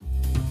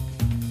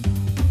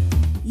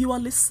You are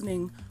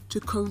listening to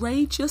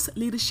Courageous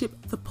Leadership,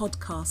 the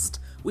podcast,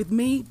 with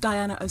me,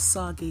 Diana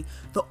Osagie,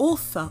 the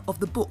author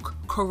of the book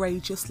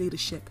Courageous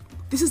Leadership.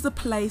 This is the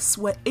place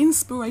where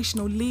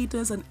inspirational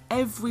leaders and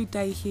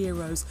everyday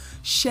heroes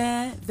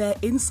share their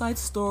inside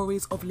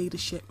stories of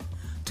leadership.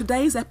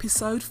 Today's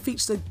episode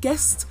features a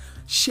guest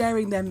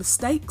sharing their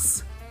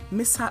mistakes,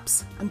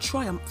 mishaps, and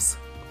triumphs.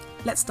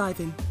 Let's dive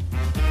in.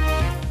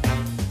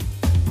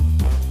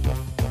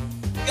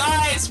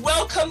 Guys,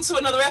 welcome to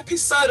another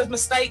episode of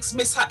Mistakes,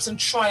 Mishaps and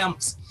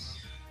Triumphs.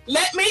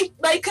 Let me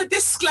make a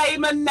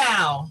disclaimer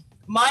now.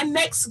 My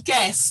next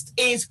guest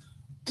is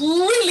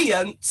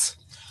brilliant,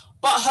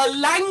 but her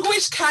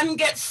language can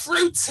get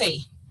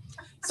fruity.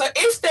 So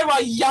if there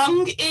are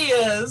young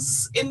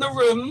ears in the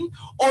room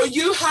or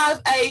you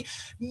have a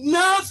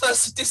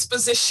nervous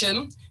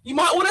disposition, you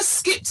might want to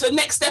skip to the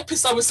next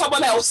episode with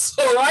someone else,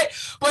 all right?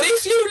 But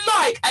if you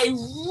like a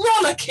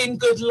rollicking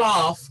good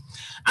laugh,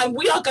 and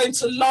we are going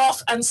to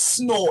laugh and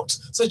snort.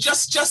 So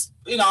just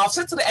I've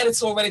said to the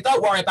editor already,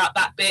 don't worry about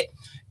that bit.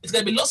 There's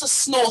going to be lots of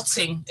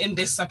snorting in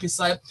this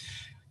episode.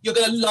 You're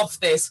going to love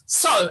this.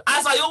 So,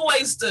 as I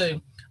always do,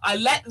 I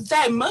let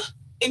them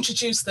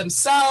introduce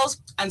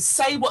themselves and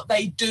say what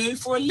they do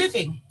for a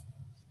living.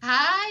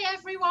 Hi,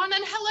 everyone,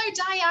 and hello,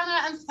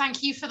 Diana, and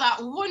thank you for that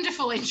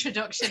wonderful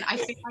introduction. I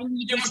think I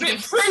need you to be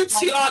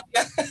fruity, aren't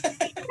you?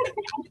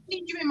 I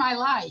need you in my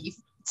life.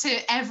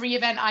 To every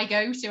event I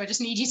go to, I just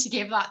need you to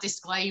give that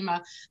disclaimer.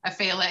 I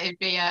feel that it'd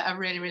be a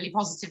really, really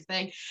positive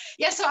thing.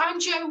 Yeah, so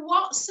I'm Jo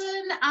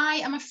Watson.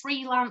 I am a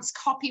freelance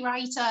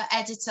copywriter,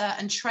 editor,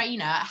 and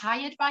trainer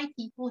hired by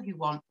people who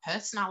want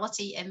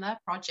personality in their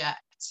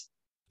project.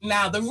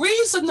 Now, the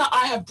reason that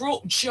I have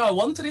brought Jo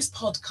onto this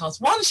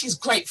podcast, one, she's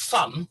great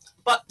fun,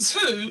 but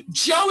two,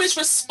 Jo is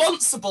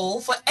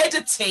responsible for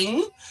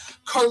editing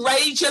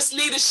Courageous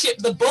Leadership,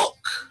 the book.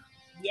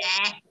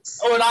 Yes.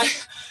 Or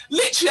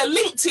literally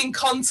a LinkedIn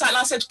contact, and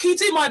I said, can you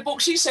do my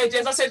book? She said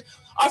yes. I said,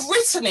 I've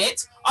written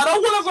it. I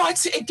don't want to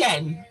write it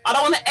again. I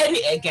don't want to edit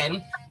it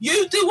again.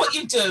 You do what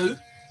you do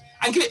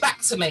and give it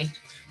back to me.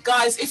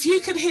 Guys, if you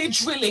can hear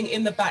drilling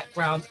in the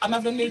background, I'm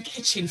having a new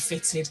kitchen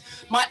fitted.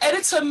 My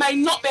editor may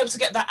not be able to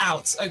get that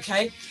out,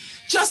 okay?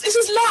 This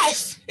is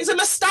life. It's a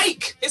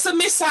mistake. It's a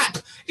mishap.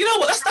 You know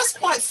what? That's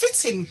quite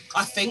fitting,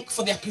 I think,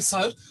 for the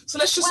episode. So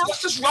let's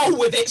just roll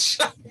with it,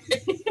 shall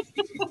we?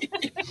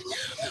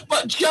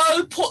 But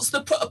Jo puts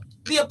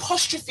the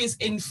apostrophes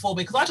in for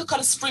me because I had to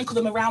kind of sprinkle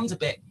them around a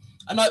bit.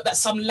 I know that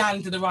some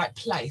land in the right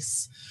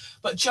place.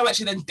 But Jo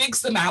actually then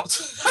digs them out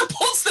and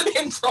puts them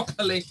in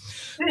properly.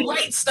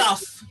 Great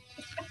stuff.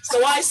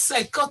 So I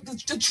said, God,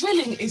 the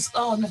drilling is,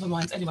 oh, never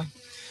mind. Anyway,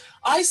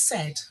 I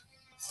said,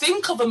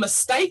 think of a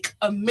mistake,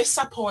 a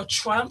mishap, or a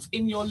triumph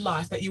in your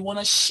life that you want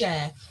to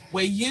share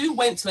where you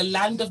went to the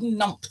land of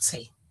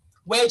numpty.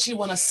 Where do you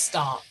want to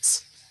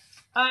start?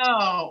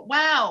 Oh,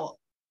 well,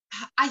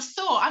 I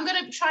thought I'm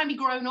going to try and be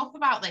grown up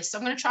about this. So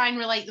I'm going to try and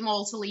relate them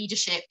all to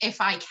leadership if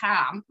I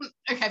can.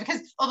 Okay,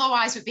 because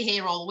otherwise we'd be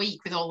here all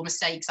week with all the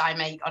mistakes I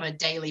make on a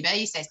daily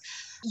basis.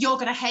 You're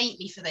going to hate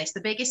me for this.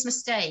 The biggest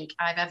mistake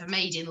I've ever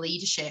made in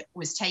leadership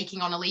was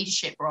taking on a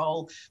leadership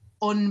role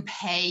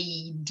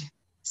unpaid.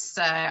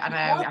 So I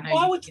know.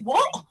 Why would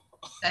what?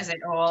 Says it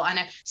all. I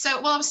know.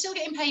 So, well, I was still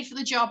getting paid for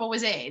the job I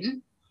was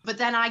in, but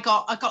then I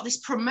got this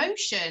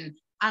promotion.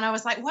 And I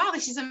was like, wow,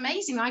 this is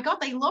amazing. My God,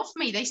 they love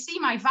me. They see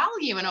my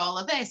value and all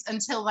of this,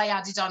 until they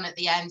added on at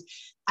the end.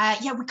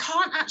 We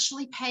can't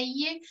actually pay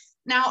you.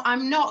 Now,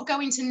 I'm not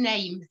going to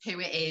name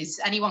who it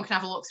is. Anyone can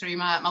have a look through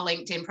my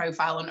LinkedIn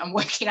profile and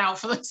work it out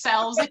for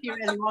themselves if you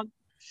really want.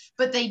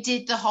 But they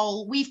did the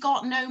whole, we've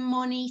got no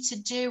money to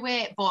do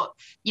it, but,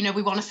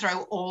 we want to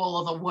throw all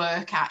of the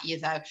work at you,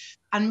 though.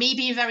 And me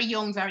being very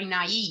young, very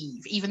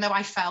naive, even though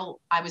I felt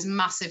I was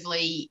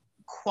massively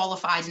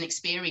qualified and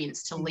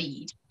experienced to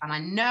lead, and I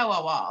know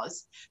I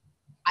was,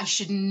 I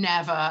should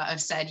never have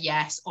said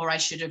yes, or I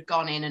should have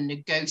gone in and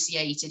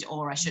negotiated,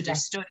 or I should have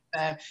stood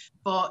there.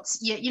 But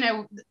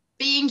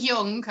being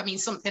young,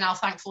 something I'll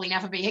thankfully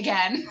never be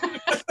again.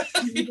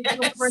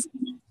 Yes.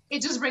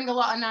 It does bring a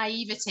lot of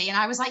naivety, and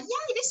I was like,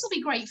 yeah, this will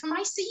be great for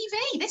my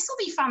CV, this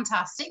will be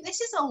fantastic,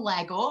 this is a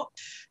leg up.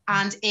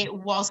 And it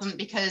wasn't,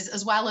 because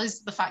as well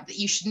as the fact that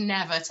you should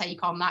never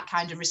take on that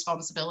kind of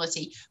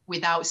responsibility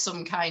without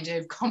some kind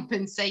of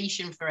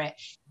compensation for it,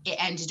 it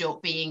ended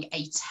up being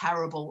a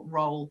terrible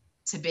role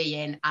to be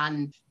in,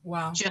 and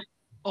just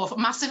awful,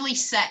 massively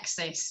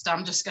sexist.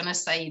 I'm just going to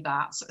say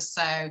that.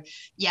 So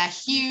yeah,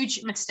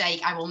 huge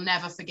mistake. I will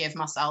never forgive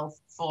myself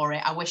for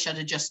it. I wish I'd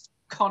have just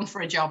gone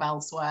for a job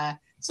elsewhere.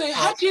 So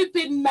had you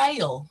been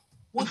male,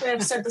 would they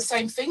have said the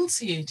same thing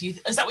to you?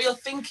 Is that what you're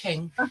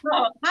thinking? Had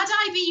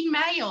I been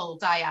male,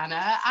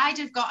 Diana, I'd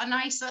have got a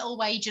nice little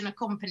wage in a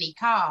company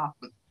car.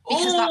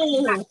 Because that's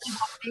exactly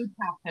what did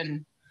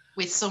happen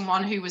with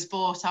someone who was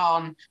brought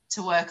on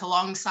to work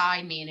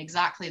alongside me in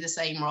exactly the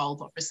same role,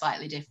 but for a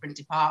slightly different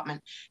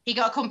department. He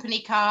got a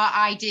company car,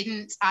 I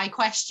didn't. I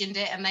questioned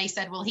it, and they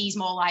said, well, he's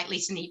more likely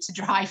to need to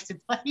drive to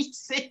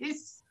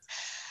places.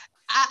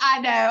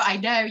 I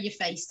know, your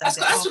face says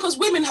that's because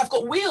women have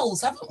got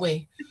wheels, haven't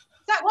we?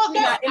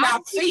 in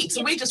our feet,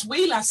 so we just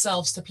wheel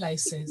ourselves to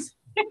places.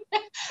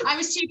 I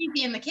was too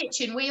busy in the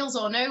kitchen, wheels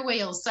or no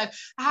wheels. So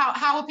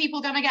how are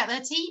people going to get their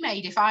tea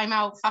made if I'm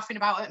out faffing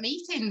about at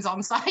meetings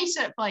on site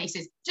at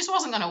places? Just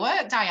wasn't going to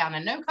work, Diana.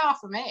 No car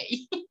for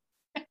me.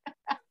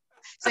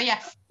 So yeah,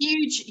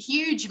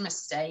 huge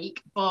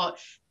mistake. But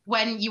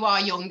when you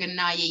are young and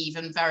naive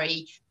and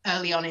very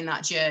early on in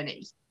that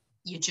journey,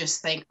 you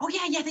just think, oh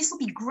yeah, this will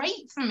be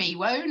great for me,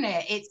 won't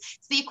it? It's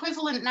the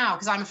equivalent now,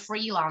 because I'm a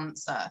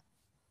freelancer.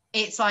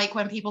 It's like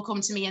when people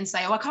come to me and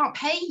say, oh, I can't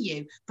pay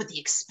you, but the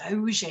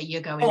exposure you're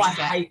going to get.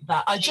 I hate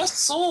that. I just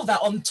saw that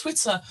on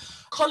Twitter. A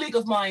colleague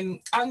of mine,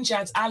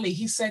 Amjad Ali,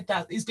 he said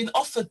that he's been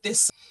offered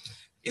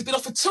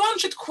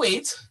 200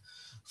 quid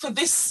for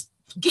this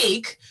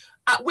gig,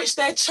 at which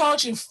they're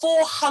charging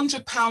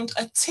 £400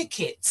 a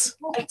ticket.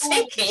 A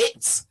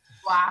ticket?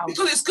 Wow.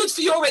 Because it's good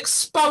for your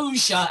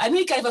exposure. And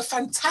he gave a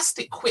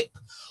fantastic quip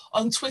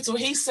on Twitter.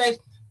 He said,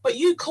 but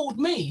you called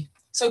me.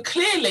 So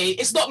clearly,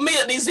 it's not me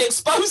that needs the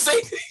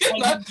exposing, you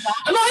know? Exactly.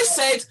 And I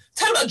said,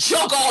 tell her to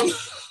jog on.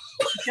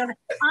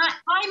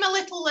 I'm a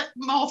little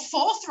more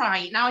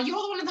forthright. Now, you're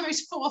one of the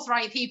most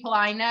forthright people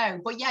I know.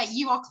 But yeah,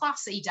 you are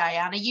classy,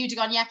 Diana. You'd have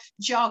gone, yeah,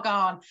 jog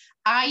on.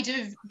 I'd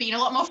have been a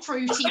lot more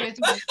fruity with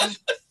you.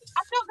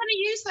 I'm not going to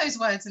use those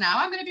words now.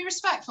 I'm going to be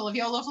respectful of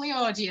your lovely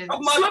audience. Oh,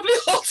 my lovely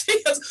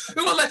audience.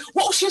 We were like,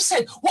 what she have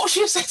said? What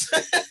she have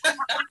said?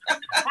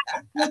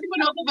 We'll do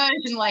another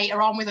version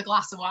later on with a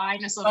glass of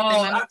wine or something.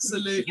 Oh,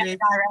 absolutely.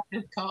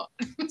 Director's cut.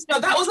 No,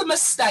 that was a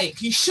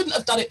mistake. You shouldn't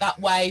have done it that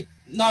way.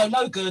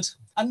 No good.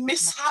 A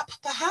mishap,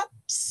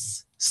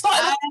 perhaps?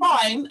 Started off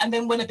fine and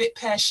then went a bit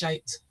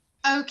pear-shaped.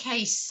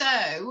 Okay,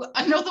 so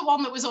another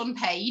one that was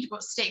unpaid,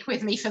 but stick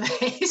with me for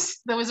this.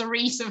 There was a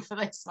reason for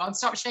this one.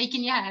 Stop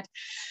shaking your head.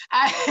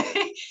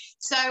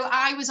 So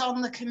I was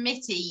on the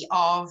committee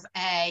of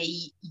a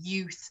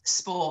youth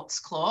sports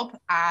club,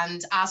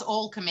 and as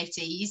all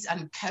committees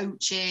and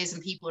coaches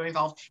and people are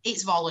involved,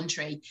 it's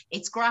voluntary,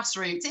 it's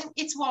grassroots,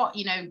 it's what,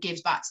 you know,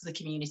 gives back to the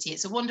community.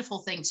 It's a wonderful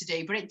thing to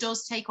do, but it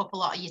does take up a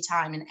lot of your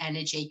time and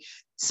energy.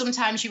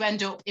 Sometimes you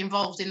end up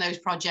involved in those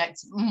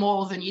projects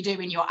more than you do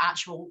in your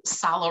actual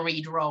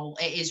salaried role.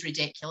 It is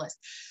ridiculous.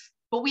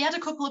 But we had a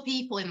couple of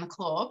people in the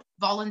club,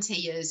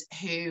 volunteers,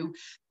 who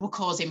were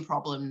causing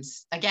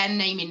problems. Again,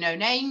 naming no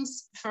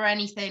names for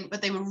anything, but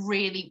they were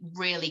really,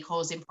 really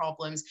causing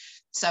problems.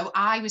 So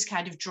I was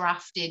kind of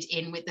drafted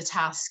in with the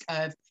task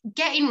of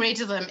getting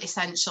rid of them,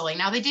 essentially.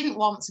 Now, they didn't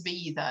want to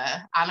be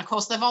there. And of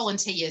course, they're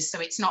volunteers,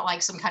 so it's not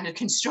like some kind of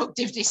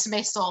constructive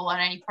dismissal or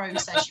any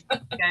process you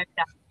can go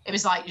down. It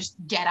was like, just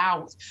get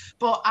out.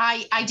 But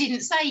I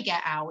didn't say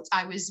get out.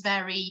 I was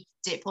very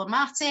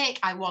diplomatic.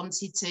 I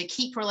wanted to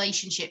keep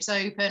relationships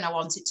open. I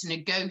wanted to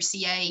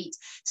negotiate.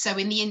 So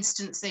in the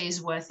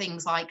instances where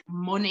things like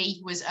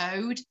money was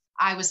owed,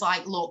 I was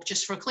like, look,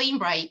 just for a clean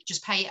break,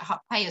 just pay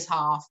us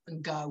half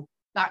and go,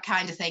 that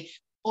kind of thing.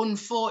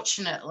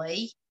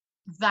 Unfortunately,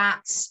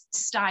 that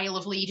style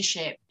of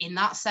leadership in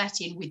that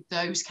setting with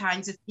those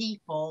kinds of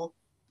people,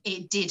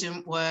 it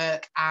didn't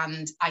work,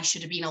 and I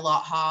should have been a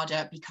lot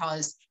harder,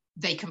 because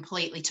they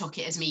completely took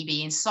it as me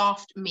being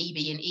soft, me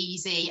being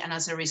easy, and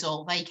as a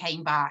result, they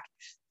came back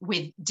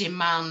with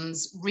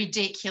demands,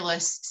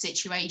 ridiculous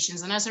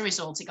situations, and as a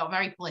result, it got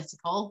very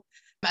political,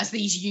 as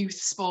these youth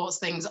sports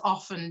things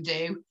often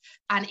do,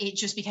 and it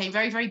just became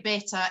very, very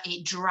bitter.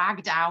 It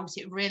dragged out,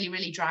 it really,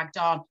 really dragged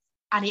on.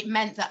 And it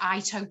meant that I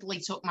totally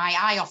took my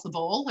eye off the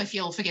ball, if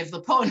you'll forgive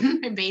the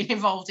pun, in being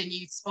involved in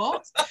youth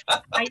sports.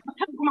 I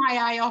took my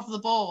eye off the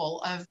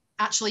ball of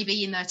actually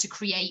being there to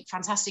create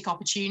fantastic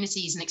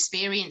opportunities and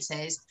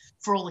experiences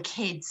for all the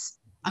kids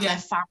and their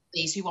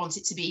families who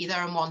wanted to be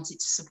there and wanted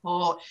to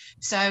support.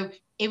 So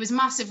it was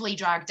massively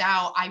dragged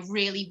out. I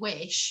really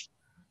wish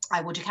I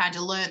would have kind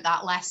of learned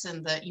that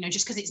lesson that, you know,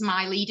 just because it's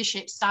my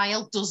leadership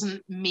style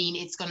doesn't mean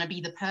it's going to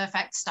be the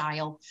perfect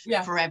style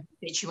for every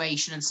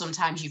situation. And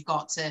sometimes you've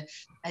got to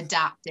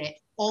adapt it.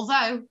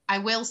 Although I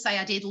will say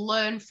I did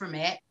learn from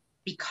it,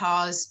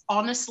 because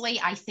honestly,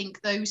 I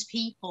think those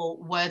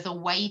people were the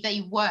way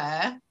they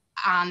were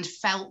and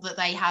felt that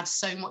they had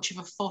so much of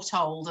a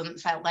foothold and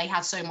felt they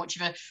had so much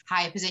of a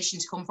higher position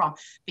to come from,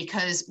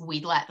 because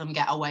we'd let them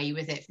get away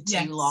with it for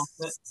too long.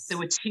 But there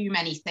were too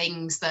many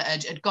things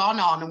that had gone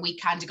on, and we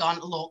kind of gone,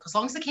 look, as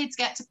long as the kids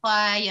get to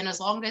play and as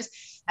long as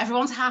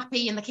everyone's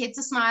happy and the kids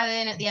are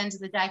smiling at the end of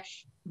the day,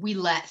 we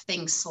let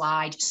things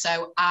slide.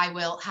 So I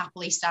will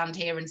happily stand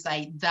here and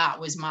say that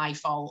was my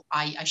fault.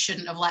 I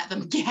shouldn't have let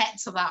them get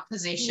to that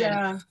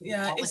position.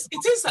 Yeah,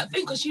 it is that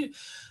thing, because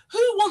who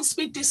wants to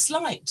be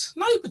disliked?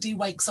 Nobody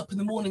wakes up in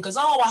the morning and goes,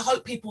 oh, I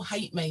hope people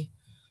hate me.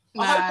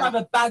 I hope I have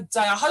a bad day.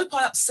 I hope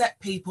I upset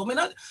people.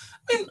 I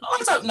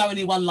don't know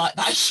anyone like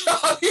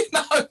that, you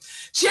know.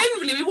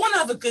 Generally, we want to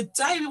have a good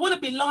day. We want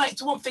to be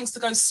liked. We want things to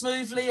go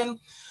smoothly. And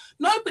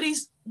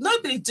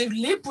nobody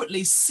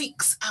deliberately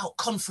seeks out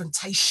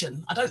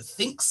confrontation. I don't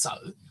think so.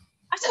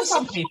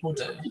 Some people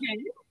do.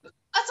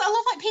 I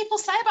love what people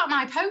say about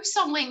my posts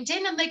on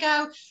LinkedIn, and they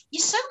go,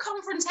 you're so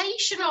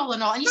confrontational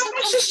and all. And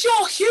it's just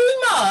your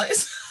humour.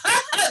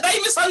 They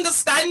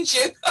misunderstand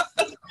you.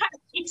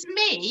 it's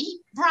me,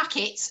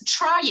 brackets,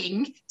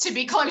 trying to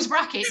be, close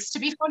brackets, to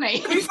be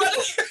funny.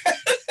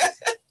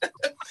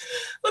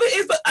 But it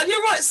is, and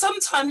you're right,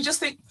 sometimes you just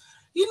think,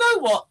 you know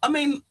what, I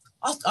mean,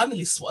 I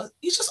nearly swore,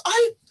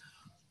 I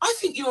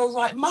think you're a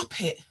right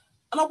muppet,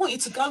 and I want you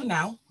to go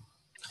now.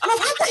 And I've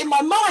had that in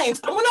my mind.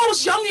 And when I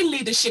was young in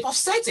leadership, I've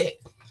said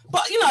it.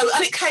 But, you know,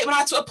 and it came and I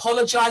had to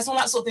apologise and all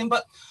that sort of thing.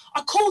 But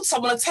I called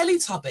someone a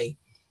Teletubby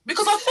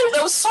because I thought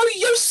they were so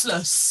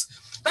useless.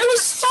 They were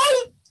so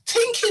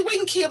Tinky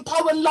Winky and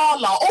Poe and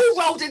Lala all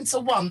rolled into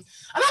one.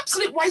 An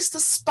absolute waste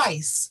of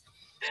space.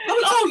 I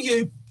went, oh,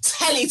 you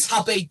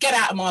Teletubby, get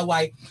out of my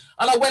way.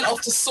 And I went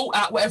off to sort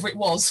out whatever it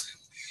was.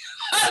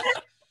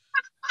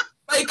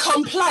 They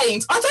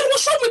complained. I don't know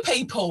what's wrong with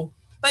people.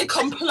 They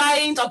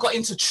complained. I got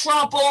into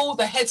trouble.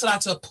 The head said I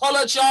had to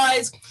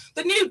apologise.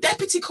 The new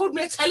deputy called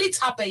me a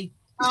Teletubby.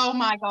 Oh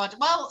my God.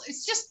 Well,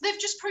 it's just, they've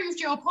just proved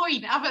your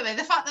point, haven't they?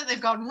 The fact that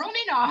they've gone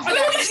running off. I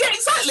know, yeah,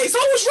 exactly. So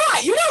I was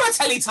right. You are a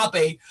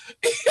Teletubby.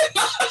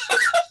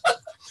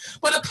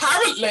 But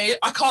apparently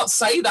I can't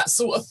say that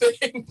sort of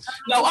thing.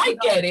 No, I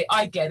get it.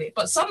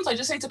 But sometimes I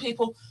just say to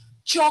people,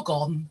 jog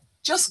on,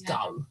 just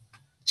go.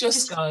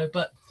 Just go.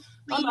 But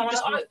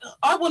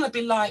I want to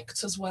be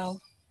liked as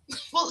well.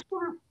 Well,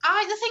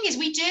 the thing is,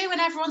 we do, and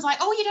everyone's like,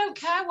 oh, you don't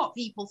care what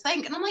people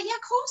think. And I'm like, yeah,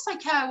 of course I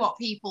care what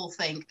people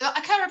think. I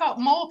care about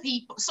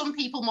some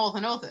people more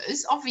than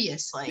others,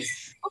 obviously.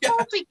 Of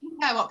course we can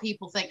care what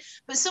people think.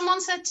 But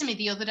someone said to me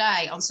the other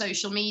day on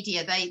social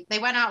media, they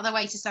went out of their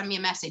way to send me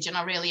a message, and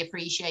I really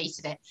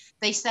appreciated it.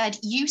 They said,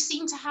 you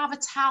seem to have a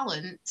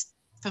talent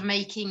for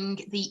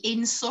making the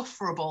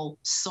insufferable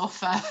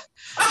suffer.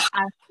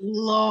 I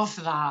love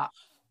that.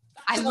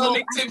 I love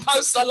LinkedIn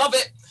post. I love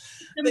it.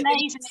 It's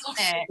amazing, isn't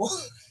it?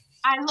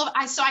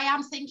 So I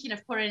am thinking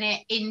of putting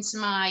it into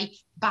my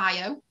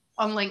bio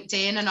on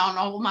LinkedIn and on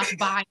all my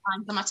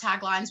bylines and my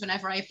taglines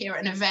whenever I appear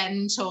at an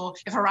event or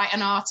if I write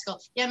an article.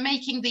 Yeah,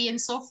 making the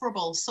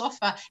insufferable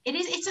suffer.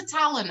 It's a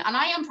talent, and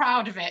I am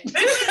proud of it.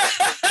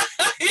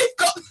 You've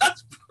got that.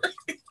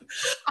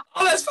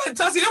 Oh, that's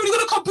fantastic. You know, when you've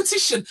got a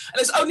competition and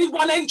there's only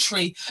one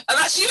entry, and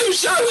that's you,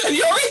 Jo, and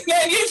you're in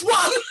there and you've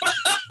won.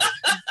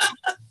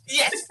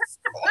 Yes.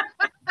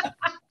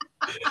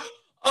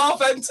 Oh,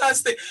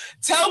 fantastic.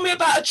 Tell me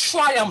about a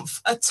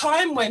triumph, a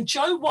time when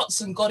Jo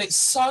Watson got it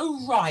so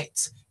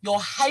right,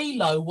 your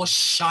halo was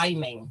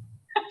shining.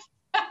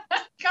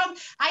 God,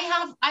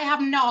 I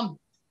have none.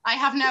 I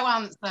have no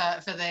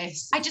answer for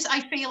this. I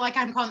feel like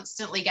I'm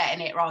constantly getting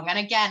it wrong. And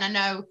again, I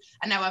know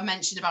I've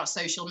mentioned about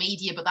social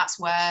media, but that's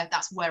where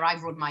I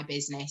run my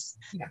business.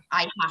 Yeah.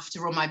 I have to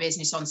run my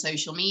business on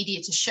social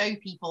media to show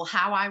people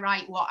how I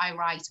write, what I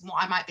write, and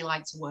what I might be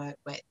like to work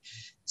with.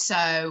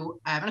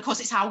 So, and of course,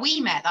 it's how we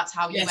met. That's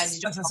how you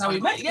ended up. That's how we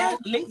met. Yeah,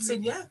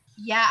 LinkedIn. Yeah.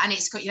 Yeah, and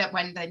it's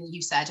when then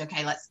you said,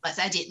 okay, let's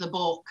edit the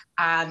book,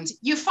 and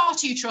you're far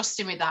too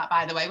trusting with that,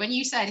 by the way. When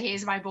you said,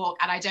 here's my book,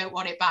 and I don't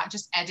want it back,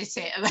 just edit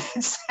it and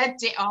then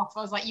send it off.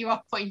 I was like, you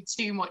are putting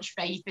too much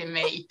faith in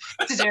me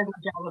to do a good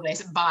job of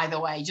this. By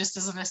the way, just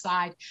as an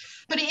aside,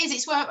 but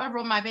it's where I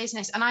run my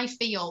business, and I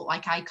feel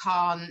like I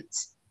can't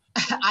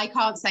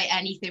say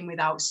anything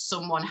without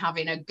someone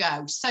having a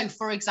go. So,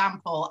 for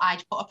example,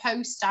 I'd put a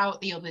post out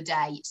the other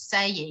day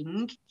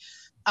saying,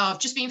 I've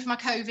just been for my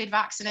COVID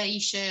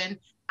vaccination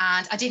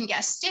and I didn't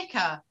get a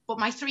sticker, but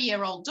my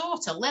 3-year-old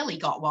daughter, Lily,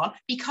 got one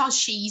because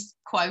she's,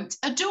 quote,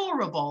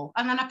 adorable.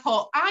 And then I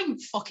put, I'm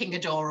fucking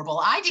adorable.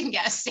 I didn't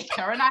get a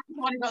sticker and I'm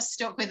the one who got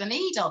stuck with a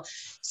needle.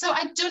 So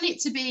I'd done it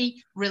to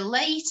be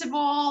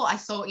relatable. I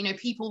thought, you know,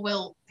 people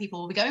will be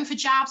going for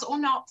jabs or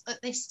not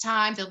at this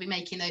time. They'll be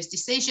making those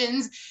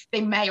decisions. They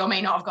may or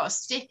may not have got a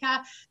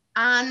sticker.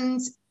 And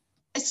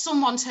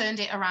someone turned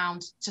it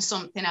around to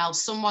something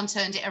else. Someone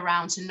turned it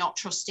around to not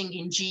trusting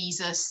in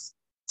Jesus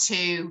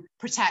to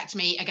protect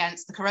me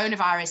against the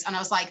coronavirus. And I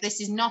was like,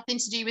 this is nothing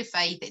to do with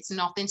faith. It's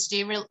nothing to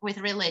do with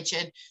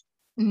religion.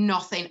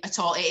 Nothing at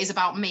all. It is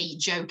about me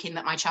joking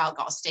that my child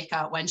got a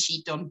sticker when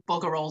she'd done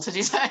bugger all to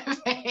deserve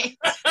it.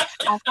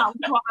 And that was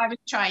what I was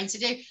trying to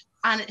do.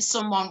 And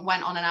someone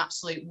went on an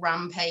absolute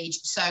rampage.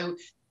 So,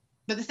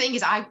 but the thing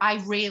is,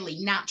 I really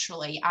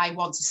naturally, I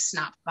want to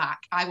snap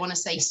back. I want to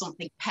say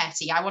something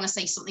petty. I want to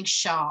say something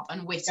sharp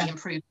and witty and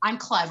prove I'm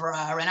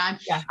cleverer and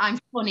I'm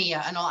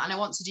funnier and all that. And I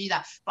want to do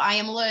that. But I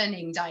am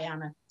learning,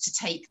 Diana, to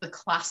take the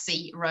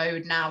classy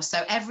road now.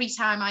 So every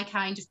time I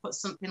kind of put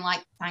something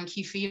like, thank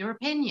you for your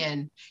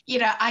opinion, you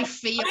know, I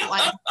feel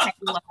like the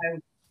halo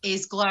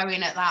is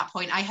glowing at that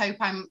point. I hope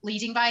I'm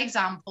leading by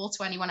example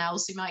to anyone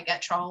else who might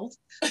get trolled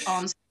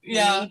on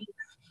media.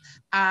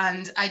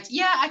 And I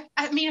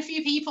mean, a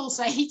few people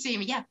say to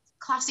me, yeah,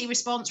 classy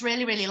response,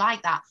 really, really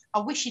like that.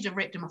 I wish you'd have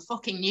ripped them a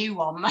fucking new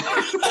one. I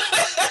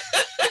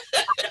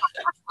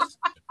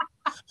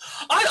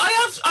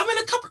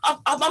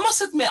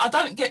must admit, I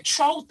don't get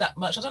trolled that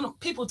much.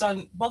 People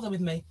don't bother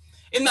with me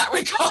in that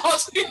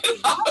regard, you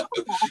know,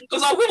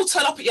 because I will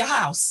turn up at your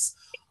house.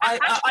 I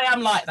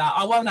am like that.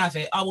 I won't have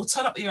it. I will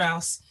turn up at your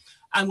house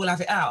and we'll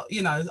have it out.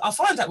 You know, I'll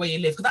find out where you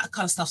live because that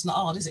kind of stuff's not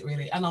hard, is it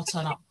really? And I'll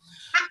turn up.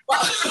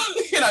 But,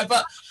 you know,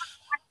 but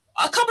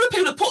a couple of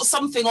people have put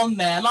something on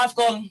there and I've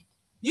gone,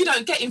 you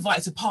don't get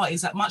invited to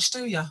parties that much,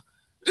 do you?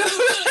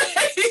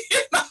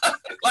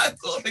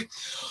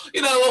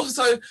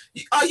 So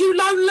are you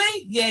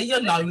lonely? Yeah,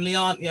 you're lonely,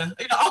 aren't you?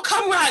 I'll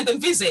come round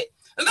and visit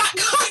and that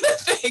kind of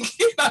thing,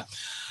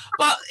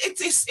 But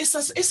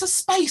it's a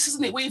space,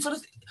 isn't it? Where you've got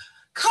to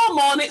come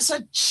on, it's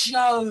a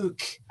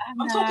joke.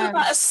 I'm talking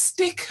about a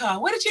sticker.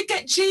 Where did you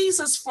get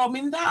Jesus from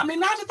in that? I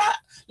mean, how did that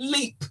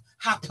leap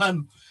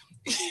happen?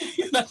 I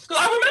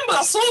remember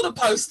I saw the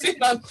post,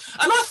 and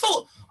I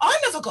thought, I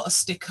never got a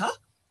sticker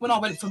when I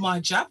went for my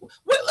jab. Who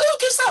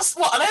gives that?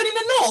 What, only in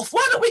the north?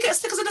 Why don't we get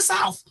stickers in the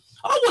south?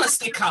 I don't want a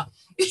sticker. All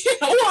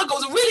I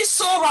got was a really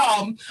sore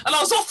arm, and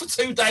I was off for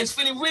 2 days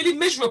feeling really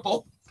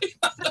miserable.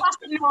 That's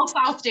the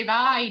north-south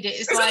divide.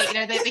 It's like,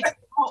 they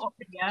caught up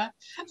in you.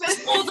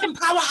 It's Northern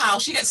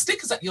Powerhouse. You get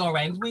stickers at your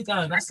end. We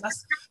don't.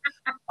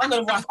 I'm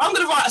gonna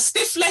write a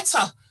stiff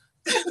letter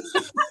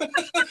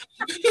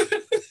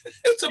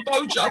to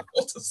Bojo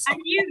or to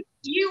someone. And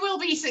you will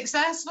be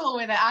successful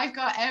with it. I've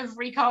got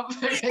every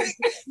confidence. Open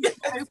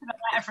a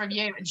letter from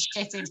you and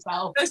shit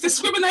himself. There's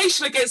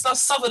discrimination against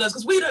us Southerners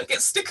because we don't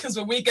get stickers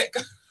when we get.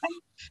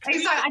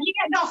 Exactly, and you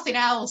get nothing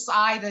else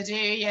either, do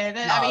you?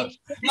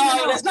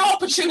 There's no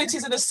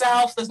opportunities in the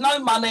south. There's no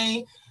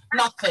money,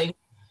 nothing.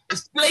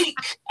 It's bleak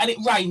and it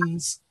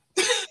rains.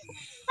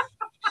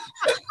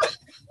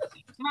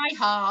 My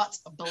heart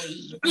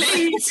bleeds.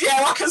 Bleeds,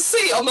 yeah, I can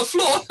see it on the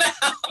floor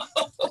now.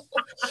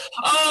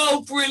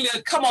 Oh,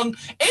 brilliant! Come on,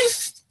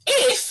 if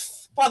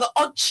by the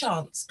odd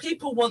chance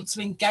people want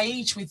to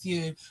engage with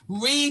you,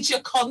 read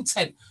your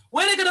content,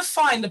 where are they going to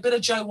find a bit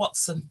of Jo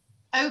Watson?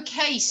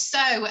 Okay, so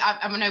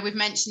I know we've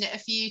mentioned it a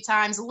few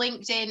times.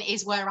 LinkedIn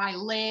is where I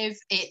live.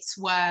 It's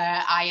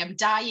where I am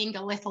dying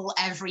a little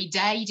every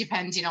day,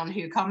 depending on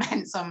who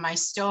comments on my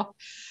stuff.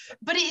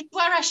 But it's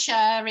where I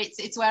share.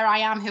 It's where I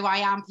am who I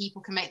am.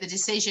 People can make the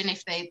decision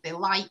if they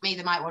like me.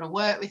 They might want to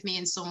work with me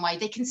in some way.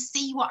 They can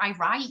see what I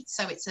write.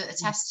 So it's a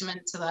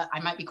testament to that I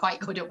might be quite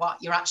good at what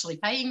you're actually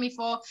paying me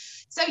for.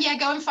 So yeah,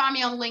 go and find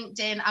me on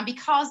LinkedIn. And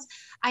because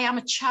I am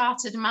a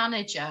chartered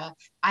manager,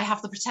 I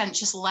have the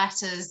pretentious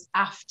letters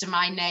after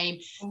my name.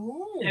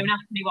 Ooh. Don't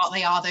ask me what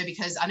they are though,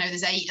 because I know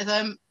there's 8 of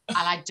them and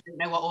I don't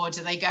know what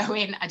order they go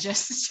in. I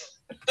just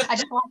like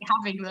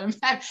having them.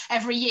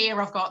 Every year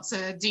I've got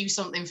to do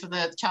something for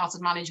the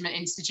Chartered Management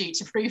Institute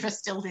to prove I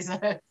still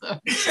deserve them.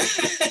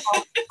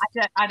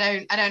 I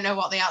don't know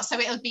what they are. So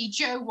it'll be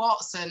Jo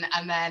Watson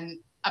and then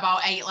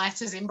about 8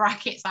 letters in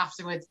brackets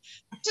afterwards.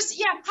 Just,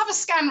 have a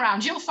scan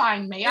round. You'll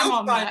find me. I'm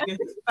on there.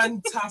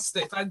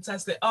 Fantastic.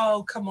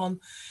 Oh, come on.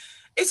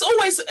 It's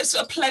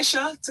a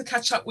pleasure to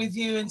catch up with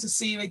you and to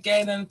see you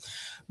again. And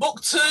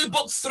book 2,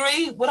 book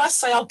 3, would I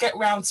say I'll get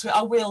round to it?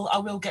 I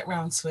will get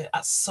round to it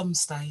at some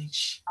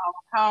stage. Oh,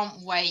 I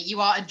can't wait. You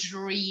are a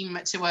dream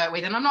to work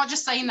with. And I'm not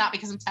just saying that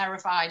because I'm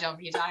terrified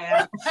of you,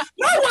 Diane.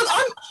 No,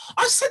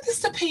 I've said this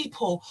to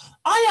people.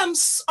 I'm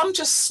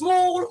just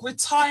small,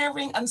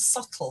 retiring and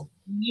subtle.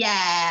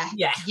 Yeah.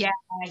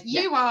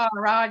 You are,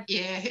 aren't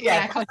you?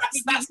 Yeah,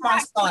 that's my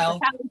style.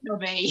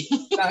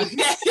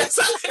 Yes.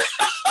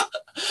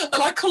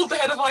 And I called the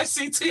head of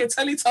ICT a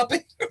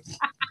Teletubby.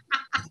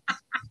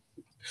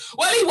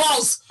 Well, he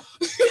was.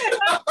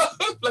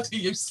 Bloody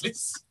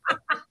useless.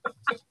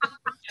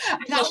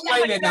 He's in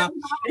Australia now.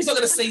 He's not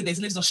going to see this.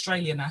 He lives in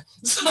Australia now.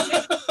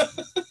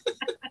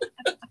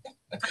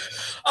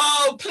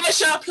 Oh,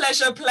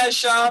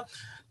 pleasure.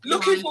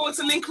 Looking forward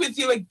to link with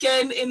you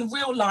again in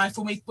real life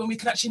when we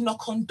can actually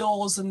knock on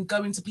doors and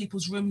go into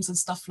people's rooms and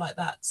stuff like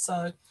that.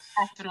 So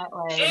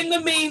definitely. In the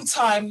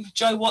meantime,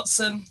 Jo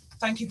Watson,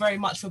 thank you very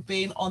much for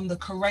being on the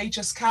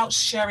Courageous Couch,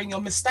 sharing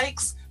your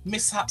mistakes,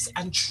 mishaps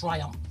and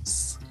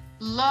triumphs.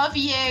 Love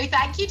you.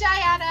 Thank you,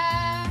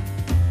 Diana.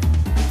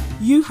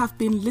 You have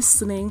been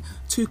listening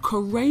to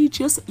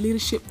Courageous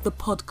Leadership, the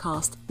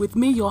podcast, with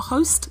me, your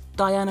host,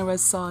 Diana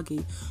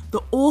Rezaghi,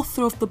 the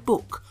author of the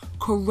book,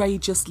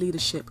 Courageous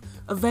Leadership,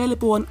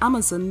 available on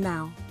Amazon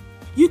now.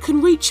 You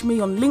can reach me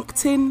on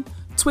LinkedIn,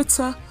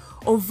 Twitter,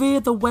 or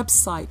via the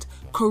website,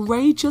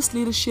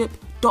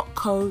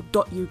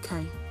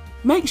 courageousleadership.co.uk.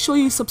 Make sure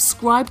you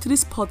subscribe to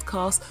this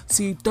podcast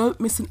so you don't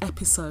miss an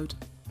episode.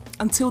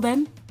 Until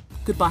then,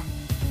 goodbye.